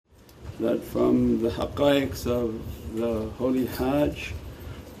that from the haqqaiqs of the holy Hajj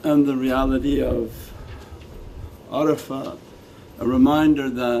and the reality of Arafah, a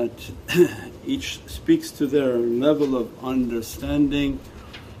reminder that each speaks to their level of understanding,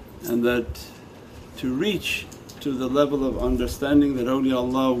 and that to reach to the level of understanding that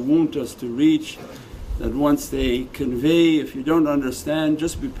awliyaullah want us to reach, that once they convey, if you don't understand,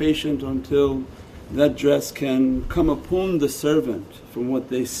 just be patient until that dress can come upon the servant. From what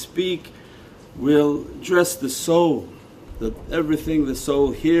they speak will dress the soul, that everything the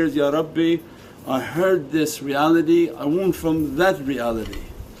soul hears, Ya Rabbi, I heard this reality, I want from that reality.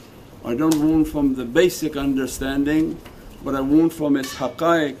 I don't want from the basic understanding, but I want from its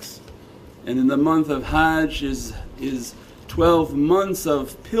haqqaiqs. And in the month of Hajj is 12 months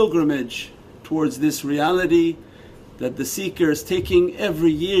of pilgrimage towards this reality that the seeker is taking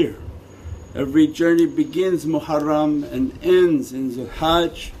every year. Every journey begins Muharram and ends in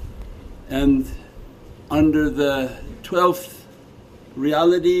Hajj, and under the 12th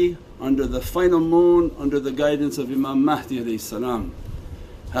reality, under the final moon, under the guidance of Imam Mahdi salam,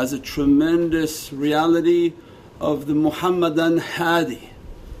 has a tremendous reality of the Muhammadan Hadi,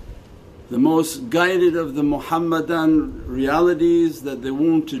 the most guided of the Muhammadan realities, that they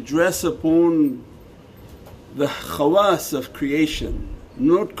want to dress upon the khawas of creation,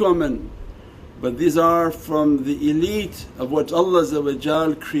 not common, but these are from the elite of what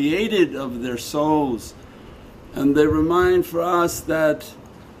Allah created of their souls. And they remind for us that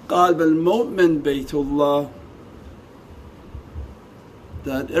qalb al-mu'min baytullah,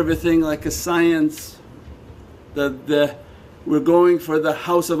 that everything like a science, that we're going for the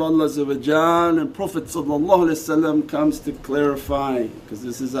house of Allah, and Prophet comes to clarify, because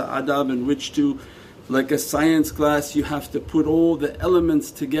this is an adab in which to, like a science class, you have to put all the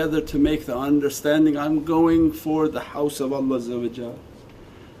elements together to make the understanding, I'm going for the house of Allah.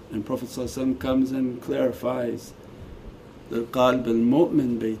 And Prophet comes and clarifies that qalb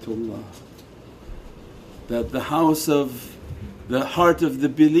al-mu'min baytullah, that the house of the heart of the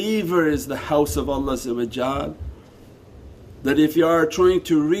believer is the house of Allah, that if you are trying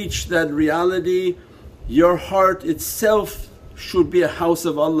to reach that reality, your heart itself should be a house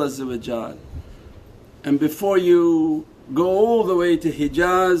of Allah. And before you go all the way to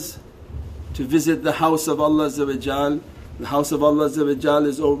Hijaz to visit the house of Allah, the house of Allah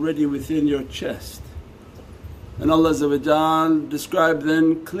is already within your chest. And Allah described,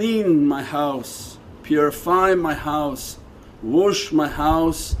 then clean my house, purify my house, wash my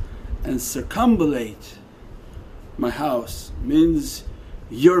house and circumambulate my house. Means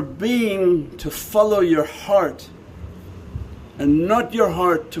your being to follow your heart and not your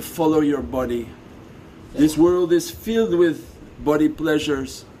heart to follow your body. This world is filled with body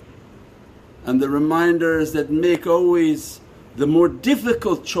pleasures, and the reminders that make always the more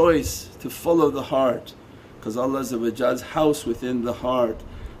difficult choice to follow the heart, because Allah's house within the heart,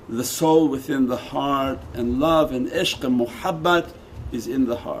 the soul within the heart, and love and ishq and muhabbat is in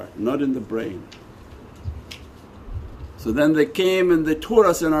the heart, not in the brain. So then they came and they taught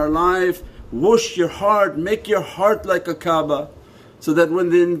us in our life, wash your heart, make your heart like a Kaaba, so that when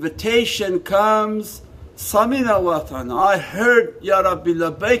the invitation comes, Samina wa ata'na, I heard Ya Rabbi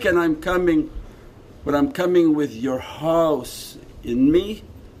labbaik and I'm coming, but I'm coming with your house in me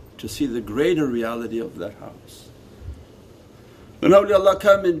to see the greater reality of that house. And awliyaullah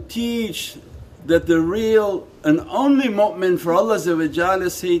come and teach that the real and only mu'min for Allah is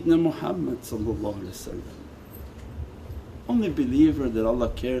Sayyidina Muhammad. Only believer that Allah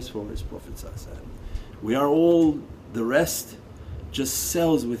cares for is Prophet. We are all the rest just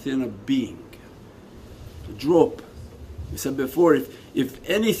cells within a being, a drop. We said before, if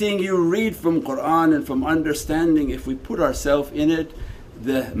anything you read from Qur'an and from understanding, if we put ourselves in it,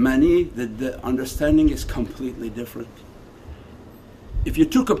 the mani, the understanding is completely different. If you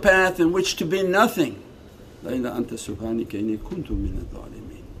took a path in which to be nothing, that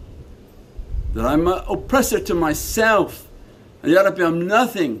I'm an oppressor to myself, and Ya Rabbi I'm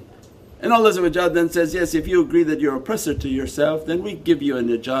nothing. And Allah then says, yes, if you agree that you're oppressor to yourself, then we give you a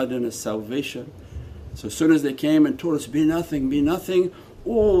najat and a salvation. So as soon as they came and taught us, be nothing,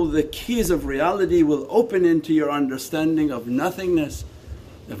 all the keys of reality will open into your understanding of nothingness.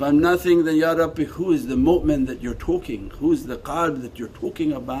 If I'm nothing, then Ya Rabbi, who is the mu'min that you're talking? Who is the qalb that you're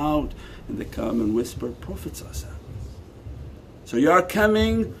talking about? And they come and whisper, Prophet. So you are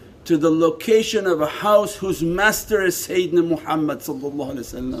coming to the location of a house whose master is Sayyidina Muhammad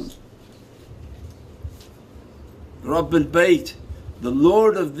Rabb al-Bayt, the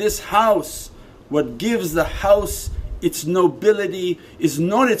Lord of this house. What gives the house its nobility is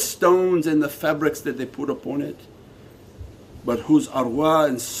not its stones and the fabrics that they put upon it. but whose arwah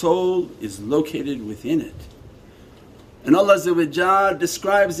and soul is located within it. And Allah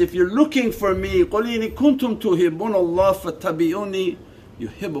describes, if you're looking for me, قُلْ إِنِ كُنْتُمْ تُحِبُّونَ اللَّهَ فَاتَّبِعُونِي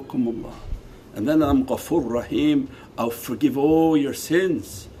يُحِبُّكُمُ اللَّهُ. And then I'm Ghafur Rahim, I'll forgive all your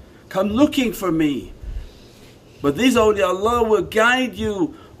sins. Come looking for me. But these awliyaullah will guide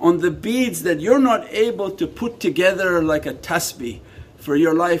you on the beads that you're not able to put together like a tasbih for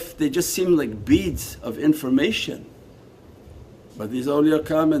your life. They just seem like beads of information. But these awliya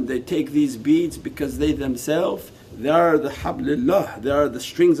come and they take these beads because they themselves, they are the hablillah, they are the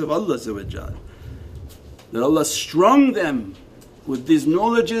strings of Allah. That Allah strung them with these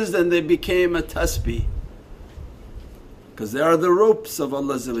knowledges and they became a tasbih. Because they are the ropes of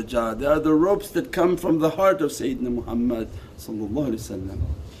Allah, they are the ropes that come from the heart of Sayyidina Muhammad. So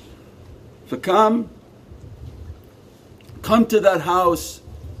come to that house,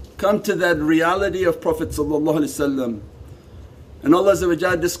 come to that reality of Prophet. And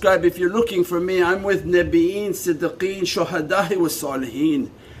Allah described, if you're looking for me, I'm with Nabiyeen, Siddiqeen, Shuhada'i wa Salihin.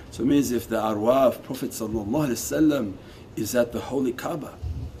 So it means if the arwah of Prophet is at the holy Kaaba,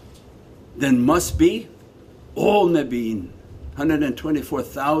 then must be all Nabiyeen,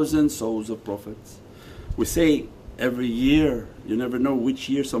 124,000 souls of Prophets. We say every year, you never know which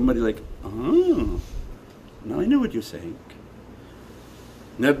year somebody like, now I know what you're saying.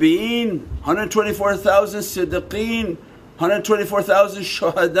 Nabiyeen, 124,000 Siddiqeen, 124,000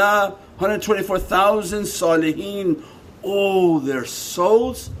 Shuhada, 124,000 Salihin, all their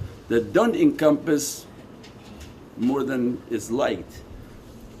souls that don't encompass more than is light.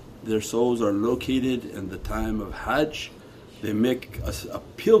 Their souls are located in the time of Hajj. They make a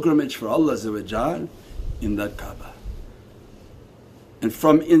pilgrimage for Allah in that Kaaba. And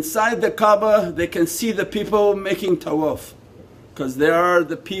from inside the Kaaba they can see the people making tawaf, because they are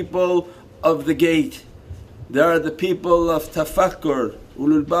the people of the gate. They are the people of tafakkur,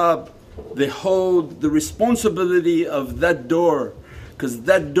 ulul bab. They hold the responsibility of that door, because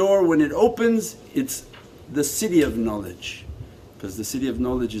that door when it opens, it's the city of knowledge. Because the city of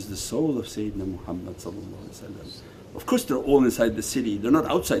knowledge is the soul of Sayyidina Muhammad. Of course they're all inside the city, they're not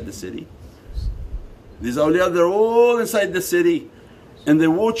outside the city. These awliya, they're all inside the city and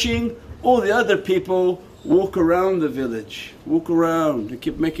they're watching all the other people walk around the village, walk around, they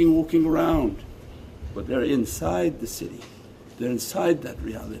keep walking around. But they're inside the city, they're inside that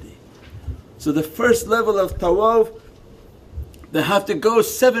reality. So the first level of tawaf, they have to go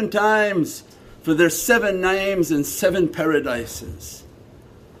 7 times for their 7 names and 7 paradises.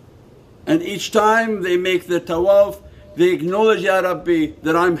 And each time they make their tawaf, they acknowledge, Ya Rabbi,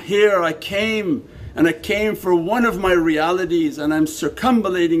 that I'm here, I came and I came for one of my realities and I'm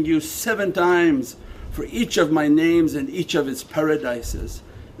circumambulating you 7 times for each of my names and each of its paradises.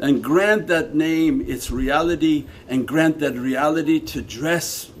 And grant that name its reality, and grant that reality to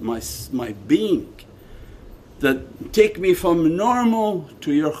dress my being. That take me from normal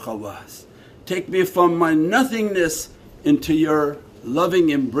to your khawas, take me from my nothingness into your loving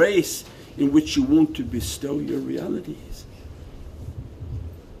embrace in which you want to bestow your realities.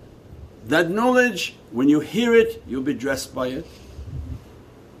 That knowledge, when you hear it, you'll be dressed by it.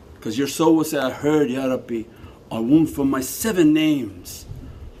 Because your soul will say, I heard, Ya Rabbi, I want from my 7 names,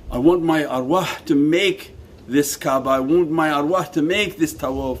 I want my arwah to make this Kaaba, I want my arwah to make this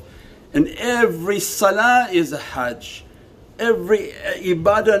tawaf. And every salah is a hajj, every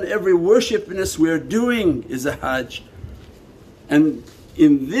ibadah and every worshipness we are doing is a hajj. And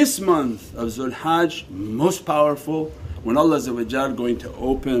in this month of Zul Hajj, most powerful, when Allah going to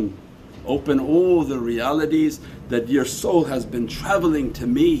open all the realities that your soul has been travelling to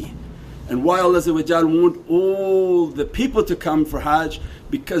me. And why Allah want all the people to come for Hajj?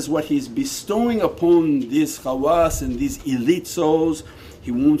 Because what He's bestowing upon these khawas and these elite souls,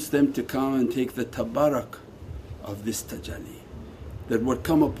 He wants them to come and take the tabarak of this tajalli. That what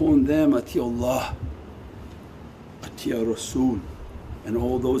come upon them, ati'ullah, ati'a Rasul, and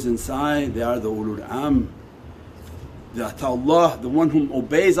all those inside, they are the ulul am. The ata'ullah, the one whom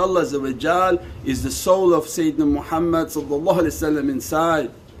obeys Allah is the soul of Sayyidina Muhammad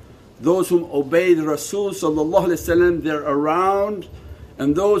inside. Those whom obey the Rasul they're around,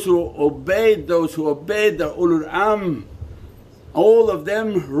 and those who obeyed the ulul am, all of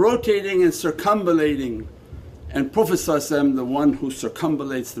them rotating and circumambulating. And Prophet the one who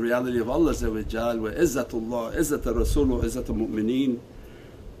circumambulates the reality of Allah wa izzatullah, izzat Rasul wa izzat al-mu'mineen.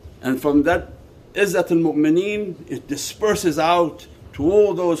 And from that izzat al-mu'mineen it disperses out to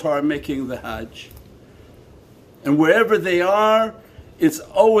all those who are making the Hajj. And wherever they are, it's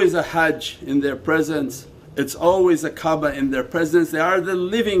always a Hajj in their presence, it's always a Kaaba in their presence. They are the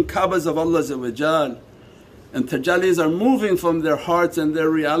living Kaabas of Allah. and tajallis are moving from their hearts and their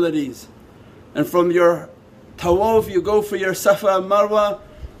realities. And from your tawaf you go for your Safa and Marwa,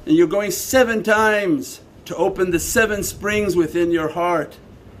 and you're going 7 times to open the 7 springs within your heart.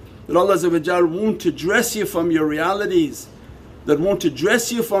 That Allah want to dress you from your realities, that want to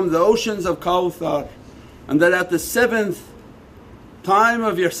dress you from the oceans of Kawthar, and that at the 7th time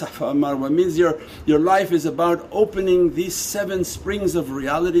of your Safa and Marwa means your life is about opening these 7 springs of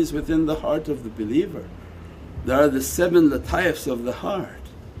realities within the heart of the believer. There are the 7 lataifs of the heart.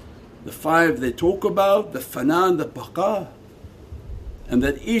 The 5 they talk about, the fana and the baqa, and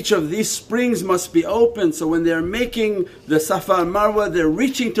that each of these springs must be open. So when they're making the Safa and Marwa, they're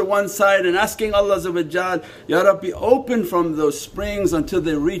reaching to one side and asking Allah, Ya Rabbi, open from those springs until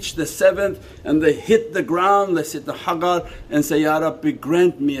they reach the 7th, and they hit the ground, they sit the hagar and say, Ya Rabbi,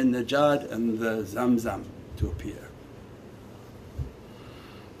 grant me a najat and the Zamzam to appear.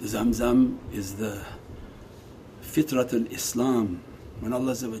 The Zamzam is the fitratul Islam. When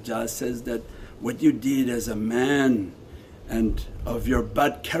Allah says that what you did as a man and of your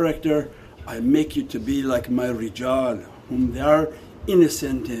bad character, I make you to be like my rijal, whom they are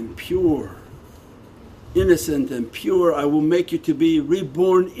innocent and pure. Innocent and pure, I will make you to be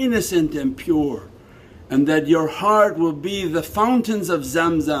reborn innocent and pure, and that your heart will be the fountains of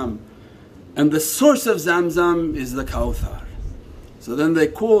Zamzam, and the source of Zamzam is the Kawthar. So then they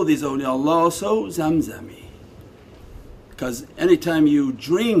call these awliyaullah also Zamzami, because anytime you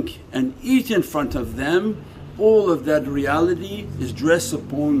drink and eat in front of them, all of that reality is dressed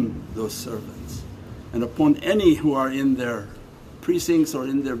upon those servants and upon any who are in their precincts or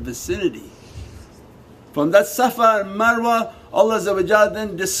in their vicinity. From that Safa and Marwa, Allah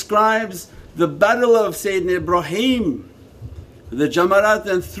then describes the battle of Sayyidina Ibrahim, the Jamarat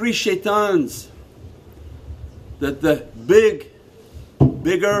and 3 shaitans, that the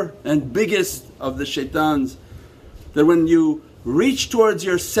bigger and biggest of the shaitans, that when you reach towards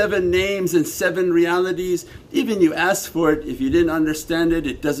your 7 names and 7 realities, even you ask for it, if you didn't understand it,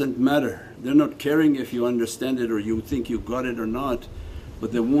 it doesn't matter. They're not caring if you understand it or you think you got it or not,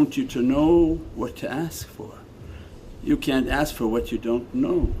 but they want you to know what to ask for. You can't ask for what you don't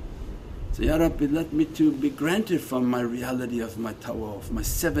know. So, Ya Rabbi, let me to be granted from my reality of my tawaf, my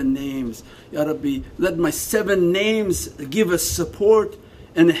 7 names. Ya Rabbi, let my 7 names give us support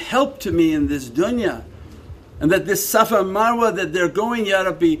and help to me in this dunya. And that this Safa and Marwa that they're going, Ya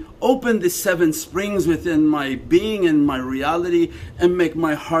Rabbi, open the 7 springs within my being and my reality, and make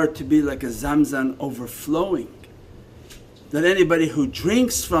my heart to be like a Zamzam overflowing. That anybody who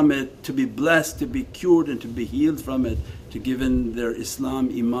drinks from it to be blessed, to be cured and to be healed from it, to given their Islam,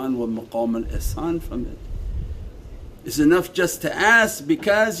 Iman wa maqam al-ihsan from it. It's enough just to ask,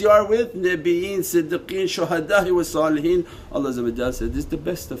 because you are with Nabiyin, Siddiqeen, Shuhada'i wa Salihin. Allah said, this is the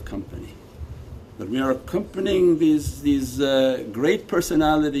best of company. That we are accompanying these great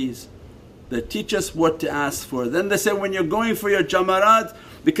personalities that teach us what to ask for. Then they say, when you're going for your jamarat,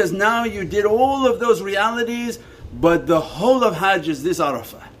 because now you did all of those realities, but the whole of Hajj is this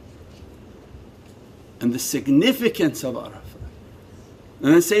Arafah and the significance of Arafah.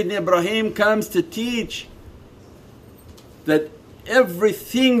 And then Sayyidina Ibrahim comes to teach that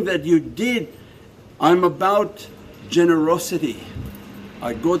everything that you did, I'm about generosity.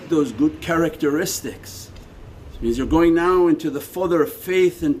 I got those good characteristics. It means you're going now into the further of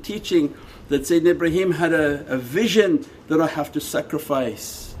faith and teaching that Sayyidina Ibrahim had a vision that I have to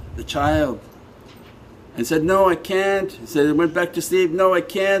sacrifice the child, and said, no I can't. He said, I went back to sleep, no I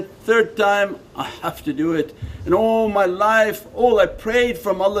can't. 3rd time, I have to do it. And all my life all I prayed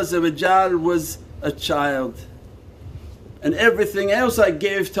from Allah was a child, and everything else I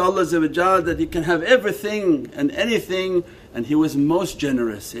gave to Allah that He can have everything and anything. And he was most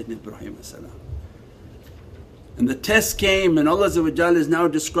generous, Sayyidina Ibrahim. And the test came, and Allah is now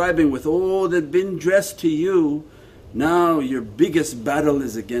describing, with all that been dressed to you, now your biggest battle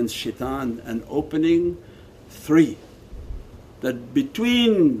is against shaitan, and opening 3. That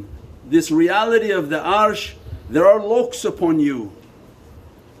between this reality of the arsh, there are locks upon you.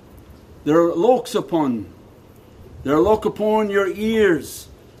 There are locks upon your ears,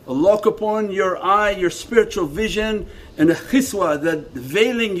 a lock upon your eye, your spiritual vision, and a khiswa that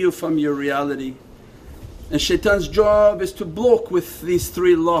veiling you from your reality. And shaitan's job is to block with these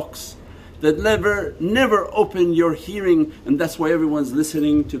 3 locks that never open your hearing, and that's why everyone's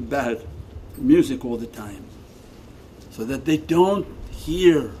listening to bad music all the time, so that they don't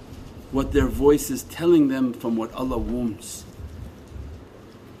hear what their voice is telling them from what Allah wants.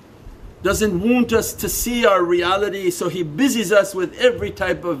 doesn't want us to see our reality, so He busies us with every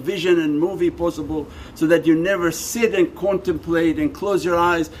type of vision and movie possible, so that you never sit and contemplate and close your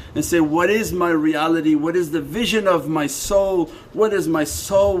eyes and say, what is my reality? What is the vision of my soul? What does my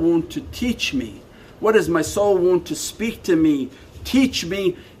soul want to teach me? What does my soul want to speak to me, teach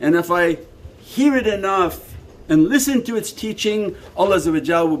me? And if I hear it enough and listen to its teaching, Allah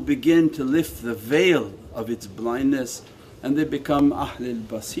will begin to lift the veil of its blindness, and they become Ahlul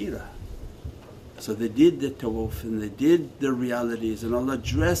Basira. So they did the tawaf and they did the realities, and Allah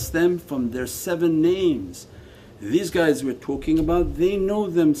dressed them from their 7 names. These guys we're talking about, they know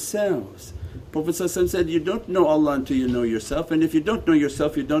themselves. Prophet said, you don't know Allah until you know yourself, and if you don't know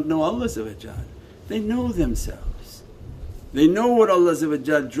yourself you don't know Allah. They know themselves. They know what Allah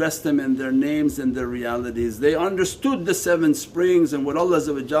dressed them in their names and their realities. They understood the 7 springs and what Allah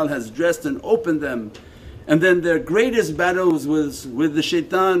has dressed and opened them. And then their greatest battles was with the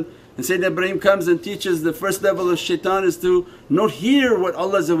shaitan. And Sayyidina Ibrahim comes and teaches the first level of shaitan is to not hear what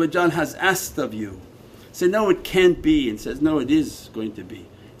Allah has asked of you. Say, no, it can't be, and says, no, it is going to be.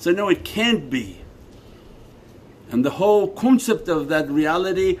 Say, no, it can't be. And the whole concept of that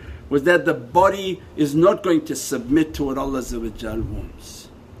reality was that the body is not going to submit to what Allah wants.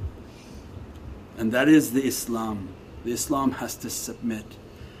 And that is the Islam. The Islam has to submit.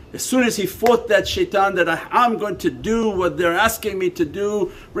 As soon as he fought that shaitan that I'm going to do what they're asking me to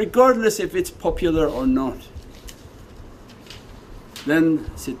do regardless if it's popular or not. Then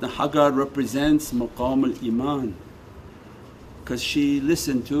Sayyidina Hagar represents maqam al-iman, because she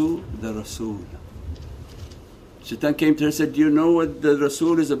listened to the Rasul. Shaitan came to her and said, do you know what the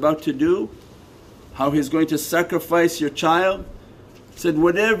Rasul is about to do? How he's going to sacrifice your child? Said,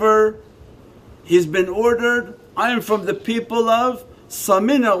 whatever he's been ordered, I am from the people of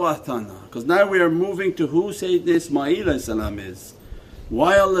Samina wa atana. Because now we are moving to who Sayyidina Ismail is.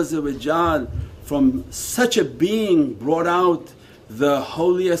 Why Allah from such a being brought out the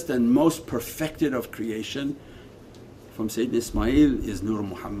holiest and most perfected of creation. From Sayyidina Ismail is Nur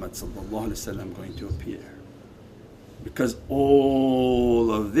Muhammad going to appear. Because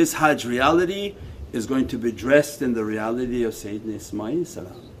all of this Hajj reality is going to be dressed in the reality of Sayyidina Ismail.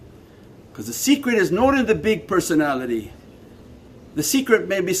 Because the secret is not in the big personality. The secret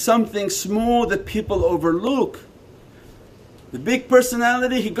may be something small that people overlook. The big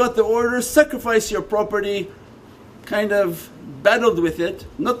personality, he got the order, sacrifice your property, kind of battled with it,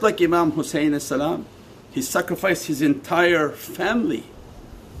 not like Imam Hussein as-salam. He sacrificed his entire family.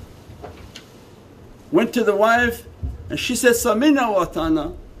 Went to the wife and she said, Samina wa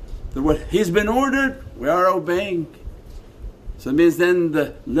atana, that what he's been ordered, we are obeying. So it means then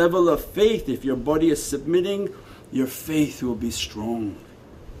the level of faith, if your body is submitting, your faith will be strong.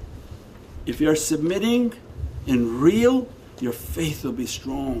 If you are submitting in real, your faith will be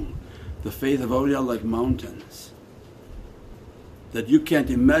strong. The faith of awliya like mountains, that you can't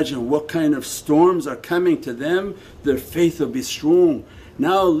imagine what kind of storms are coming to them, their faith will be strong.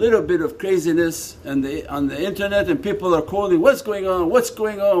 Now a little bit of craziness on the internet and people are calling, what's going on, what's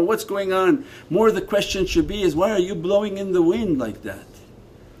going on, what's going on? More the question should be is, why are you blowing in the wind like that?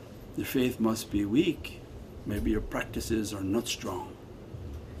 Your faith must be weak. Maybe your practices are not strong.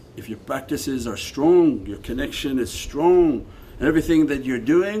 If your practices are strong, your connection is strong, and everything that you're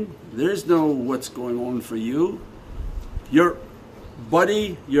doing, there's no what's going on for you. Your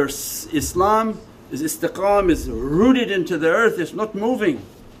body, your Islam is istiqam, is rooted into the earth, it's not moving.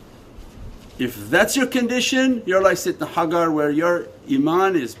 If that's your condition, you're like Sayyidina Hagar, where your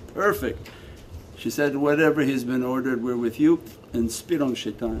iman is perfect. She said, whatever he's been ordered, we're with you, and spit on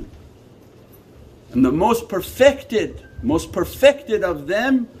shaitan. And the most perfected of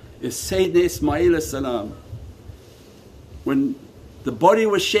them is Sayyidina Ismail as-salam. When the body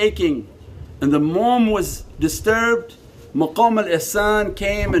was shaking and the mom was disturbed, Maqam al-Ihsan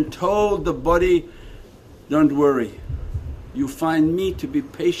came and told the body, don't worry, you find me to be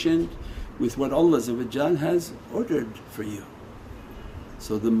patient with what Allah has ordered for you.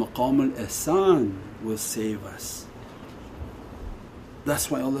 So the Maqam al-Ihsan will save us.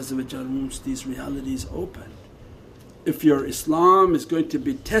 That's why Allah wants these realities open. If your Islam is going to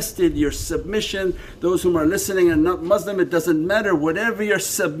be tested, your submission, those whom are listening and not Muslim, it doesn't matter, whatever your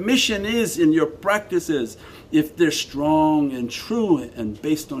submission is in your practices, if they're strong and true and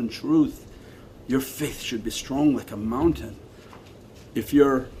based on truth, your faith should be strong like a mountain. If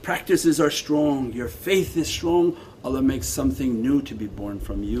your practices are strong, your faith is strong, Allah makes something new to be born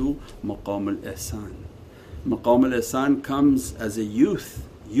from you, Maqam al-Ihsan. Maqam al-Ihsan comes as a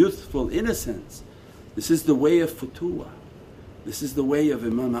youthful innocence. This is the way of futuwah. This is the way of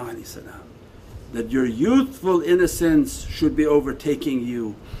Imam Ali salam. that your youthful innocence should be overtaking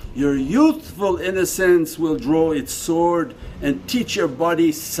you. Your youthful innocence will draw its sword and teach your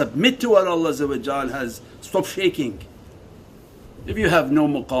body, submit to what Allah has, stop shaking. If you have no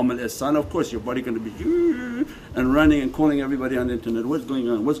maqam al-ihsan, of course your body going to be and running and calling everybody on the internet, what's going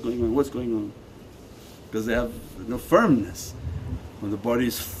on, what's going on, what's going on, because they have no firmness. When the body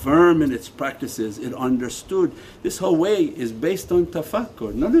is firm in its practices, it understood this whole way is based on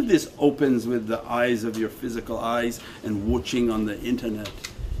tafakkur. None of this opens with the eyes of your physical eyes and watching on the internet.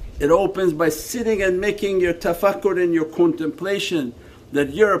 It opens by sitting and making your tafakkur and your contemplation,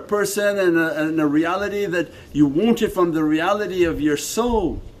 that you're a person and a reality that you want it from the reality of your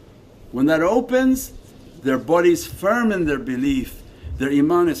soul. When that opens, their body's firm in their belief, their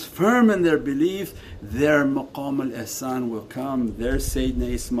iman is firm in their belief, their maqam al-ihsan will come, their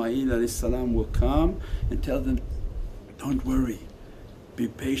Sayyidina Ismail will come and tell them, don't worry, be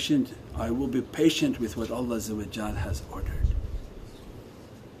patient, I will be patient with what Allah has ordered.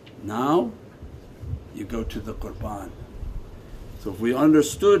 Now you go to the qurban. So if we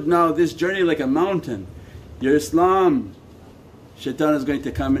understood now this journey like a mountain, your Islam, shaitan is going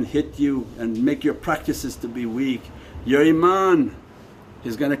to come and hit you and make your practices to be weak. Your iman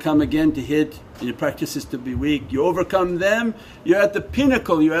is going to come again to hit your practices to be weak. You overcome them, you're at the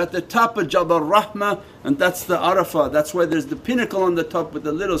pinnacle, you're at the top of Jabal Rahmah, and that's the Arafah. That's why there's the pinnacle on the top with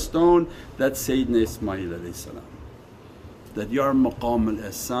the little stone, that's Sayyidina Ismail. That your maqam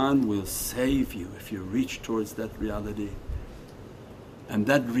al-ihsan will save you if you reach towards that reality. And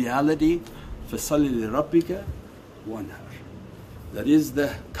that reality, فَصَلِّ لِرَبِّكَ وَانْحَرْ, that is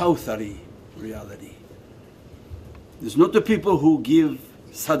the Kawthari reality. There's not the people who give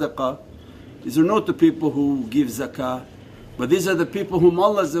sadaqah, these are not the people who give zakah, but these are the people whom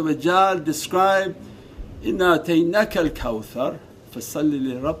Allah described, إِنَّا أَتَيْنَاكَ الْكَوْثَرَ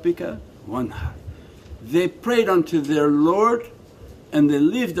فَصَلِّ لِرَبِّكَ وَانْحَرْ. They prayed unto their Lord and they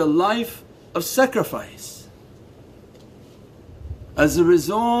lived a life of sacrifice. As a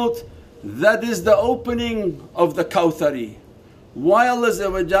result, that is the opening of the Kawthari. Why Allah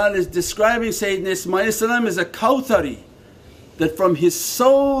is describing Sayyidina Ismail as a Kawthari, that from his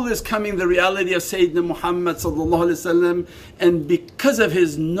soul is coming the reality of Sayyidina Muhammad, and because of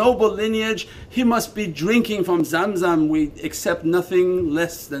his noble lineage he must be drinking from Zamzam. We accept nothing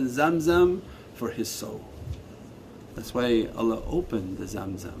less than Zamzam for his soul. That's why Allah opened the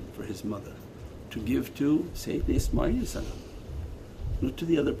Zamzam for his mother to give to Sayyidina Ismail, not to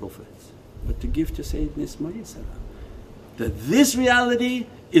the other prophets, but to give to Sayyidina Ismail. That this reality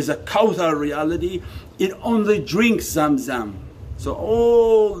is a Kawthar reality, it only drinks Zamzam. So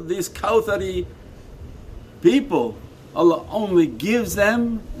all these Kawthari people, Allah only gives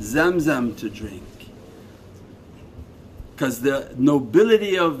them Zamzam to drink, because the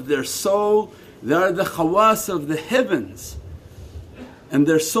nobility of their soul, they are the khawas of the heavens, and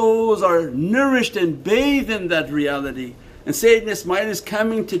their souls are nourished and bathed in that reality. And Sayyidina Ismail is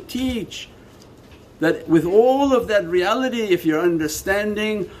coming to teach that with all of that reality, if you're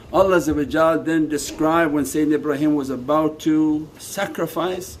understanding, Allah then described when Sayyidina Ibrahim was about to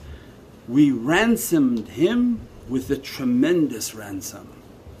sacrifice, we ransomed him with a tremendous ransom.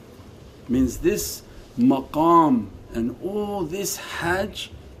 Means this maqam and all this Hajj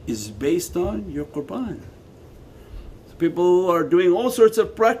is based on your qurban. So people are doing all sorts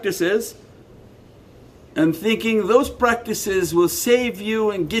of practices and thinking those practices will save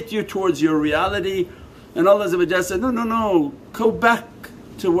you and get you towards your reality, and Allah said, no, go back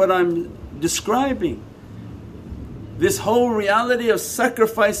to what I'm describing. This whole reality of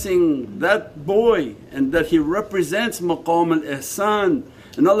sacrificing that boy and that he represents maqam al-ihsan,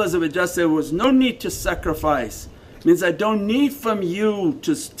 and Allah said, was no need to sacrifice. Means I don't need from you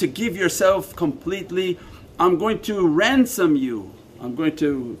to give yourself completely, I'm going to ransom you, I'm going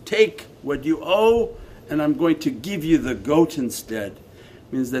to take what you owe and I'm going to give you the goat instead.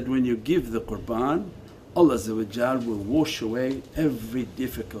 Means that when you give the qurban, Allah will wash away every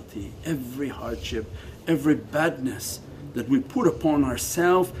difficulty, every hardship, every badness that we put upon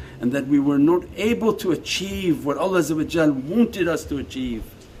ourselves and that we were not able to achieve what Allah wanted us to achieve.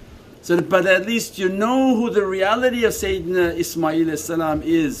 So but at least you know who the reality of Sayyidina Ismail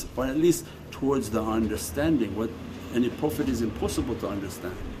is, or at least towards the understanding. What any Prophet is impossible to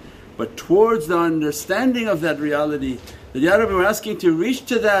understand, but towards the understanding of that reality, that Ya Rabbi, we're asking to reach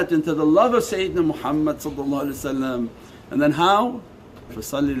to that and to the love of Sayyidina Muhammad. And then how?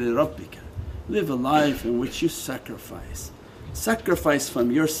 فَصَلِّ لِرَبِّكَ, live a life in which you sacrifice. Sacrifice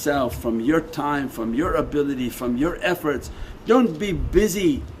from yourself, from your time, from your ability, from your efforts. Don't be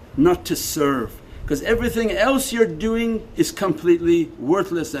busy not to serve, because everything else you're doing is completely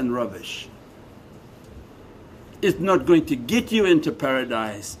worthless and rubbish. It's not going to get you into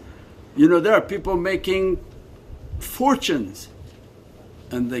paradise. You know, there are people making fortunes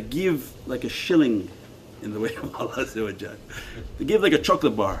and they give like a shilling in the way of Allah. They give like a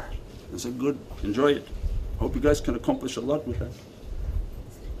chocolate bar. I said, good, enjoy it. Hope you guys can accomplish a lot with that.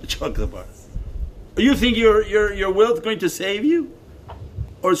 A chocolate bar. You think your wealth going to save you?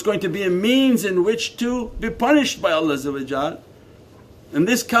 Or it's going to be a means in which to be punished by Allah. And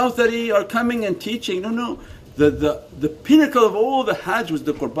this Kawthari are coming and teaching, no, the pinnacle of all the Hajj was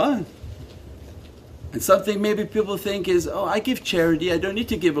the Qurban. And something maybe people think is, oh, I give charity, I don't need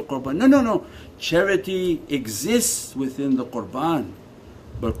to give a Qurban. No, charity exists within the Qurban,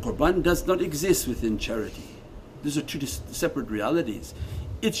 but Qurban does not exist within charity. These are two separate realities.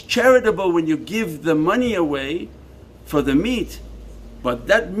 It's charitable when you give the money away for the meat, but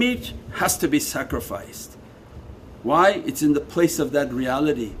that meat has to be sacrificed. Why? It's in the place of that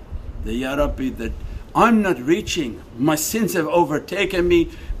reality. The Ya Rabbi, that I'm not reaching, my sins have overtaken me.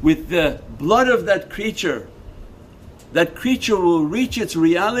 With the blood of that creature will reach its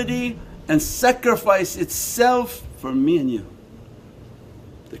reality and sacrifice itself for me and you.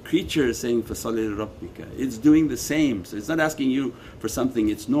 The creature is saying, فَصَلِّ لِرَبِّكَ. It's doing the same, so it's not asking you for something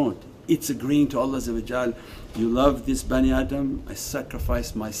it's not. It's agreeing to Allah, you love this Bani Adam, I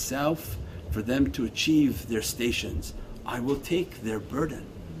sacrifice myself for them to achieve their stations. I will take their burden.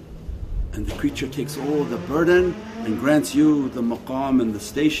 And the creature takes all the burden and grants you the maqam and the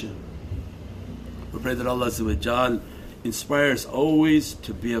station. We pray that Allah inspires always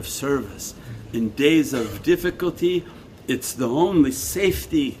to be of service. In days of difficulty, it's the only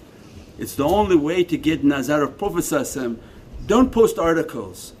safety, it's the only way to get nazar of Prophet. Don't post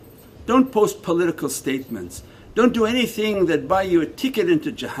articles, don't post political statements, don't do anything that buy you a ticket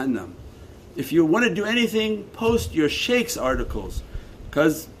into Jahannam. If you want to do anything, post your shaykh's articles,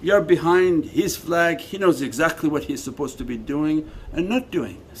 because you're behind his flag, he knows exactly what he's supposed to be doing and not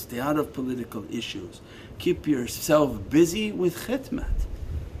doing. Stay out of political issues. Keep yourself busy with khidmat.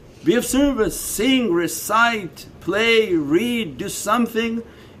 Be of service, sing, recite, play, read, do something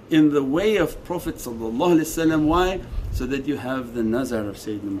in the way of Prophet. Why? So that you have the nazar of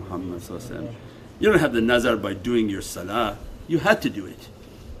Sayyidina Muhammad. You don't have the nazar by doing your salah, you had to do it.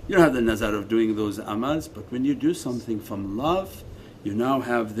 You don't have the nazar of doing those amals, but when you do something from love, you now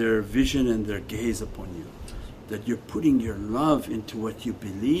have their vision and their gaze upon you. That you're putting your love into what you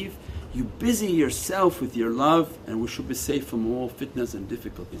believe, you busy yourself with your love, and we should be safe from all fitnas and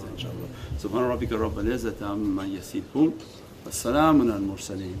difficulties inshaAllah. Subhana rabbika rabbil izzati amma yasifoon wa salaamun al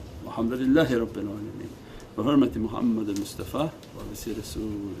mursaleen walhamdulillahi rabbil alameen bi hurmati Muhammad al-Mustafa wa bi sirri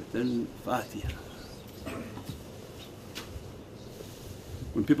Surat al-Fatiha.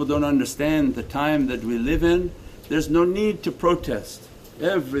 When people don't understand the time that we live in, there's no need to protest.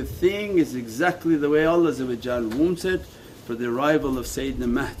 Everything is exactly the way Allah wants it for the arrival of Sayyidina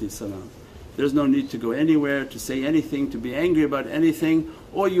Mahdi salam. There's no need to go anywhere, to say anything, to be angry about anything.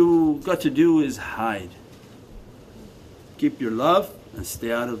 All you got to do is hide. Keep your love and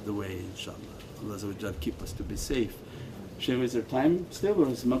stay out of the way inshaAllah. Allah keep us to be safe. Shaykh, is there time still or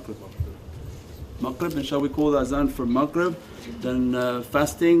is Maghrib? Maghrib, and shall we call the azan for Maghrib? Then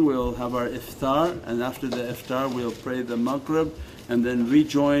fasting, we'll have our iftar, and after the iftar we'll pray the Maghrib and then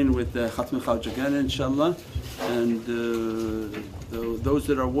rejoin with the Khatm al-Khawj again inshaAllah. And those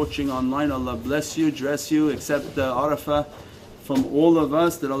that are watching online, Allah bless you, dress you, accept the Arafah from all of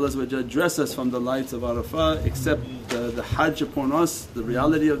us, that Allah dress us from the lights of Arafah, accept the Hajj upon us, the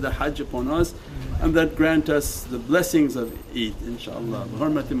reality of the Hajj upon us, and that grant us the blessings of Eid inshaAllah. Bi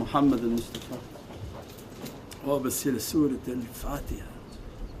hurmati Muhammad al-Mustafa wa bi sirri Surat al-Fatiha.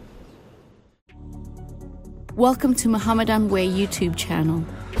 Welcome to Muhammadan Way YouTube channel,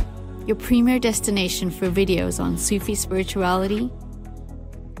 your premier destination for videos on Sufi spirituality,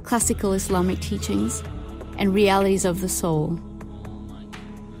 classical Islamic teachings, and realities of the soul.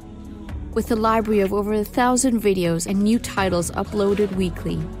 With a library of over 1,000 videos and new titles uploaded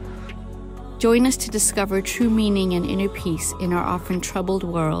weekly. Join us to discover true meaning and inner peace in our often troubled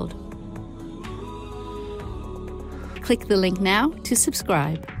world. Click the link now to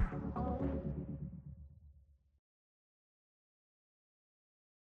subscribe.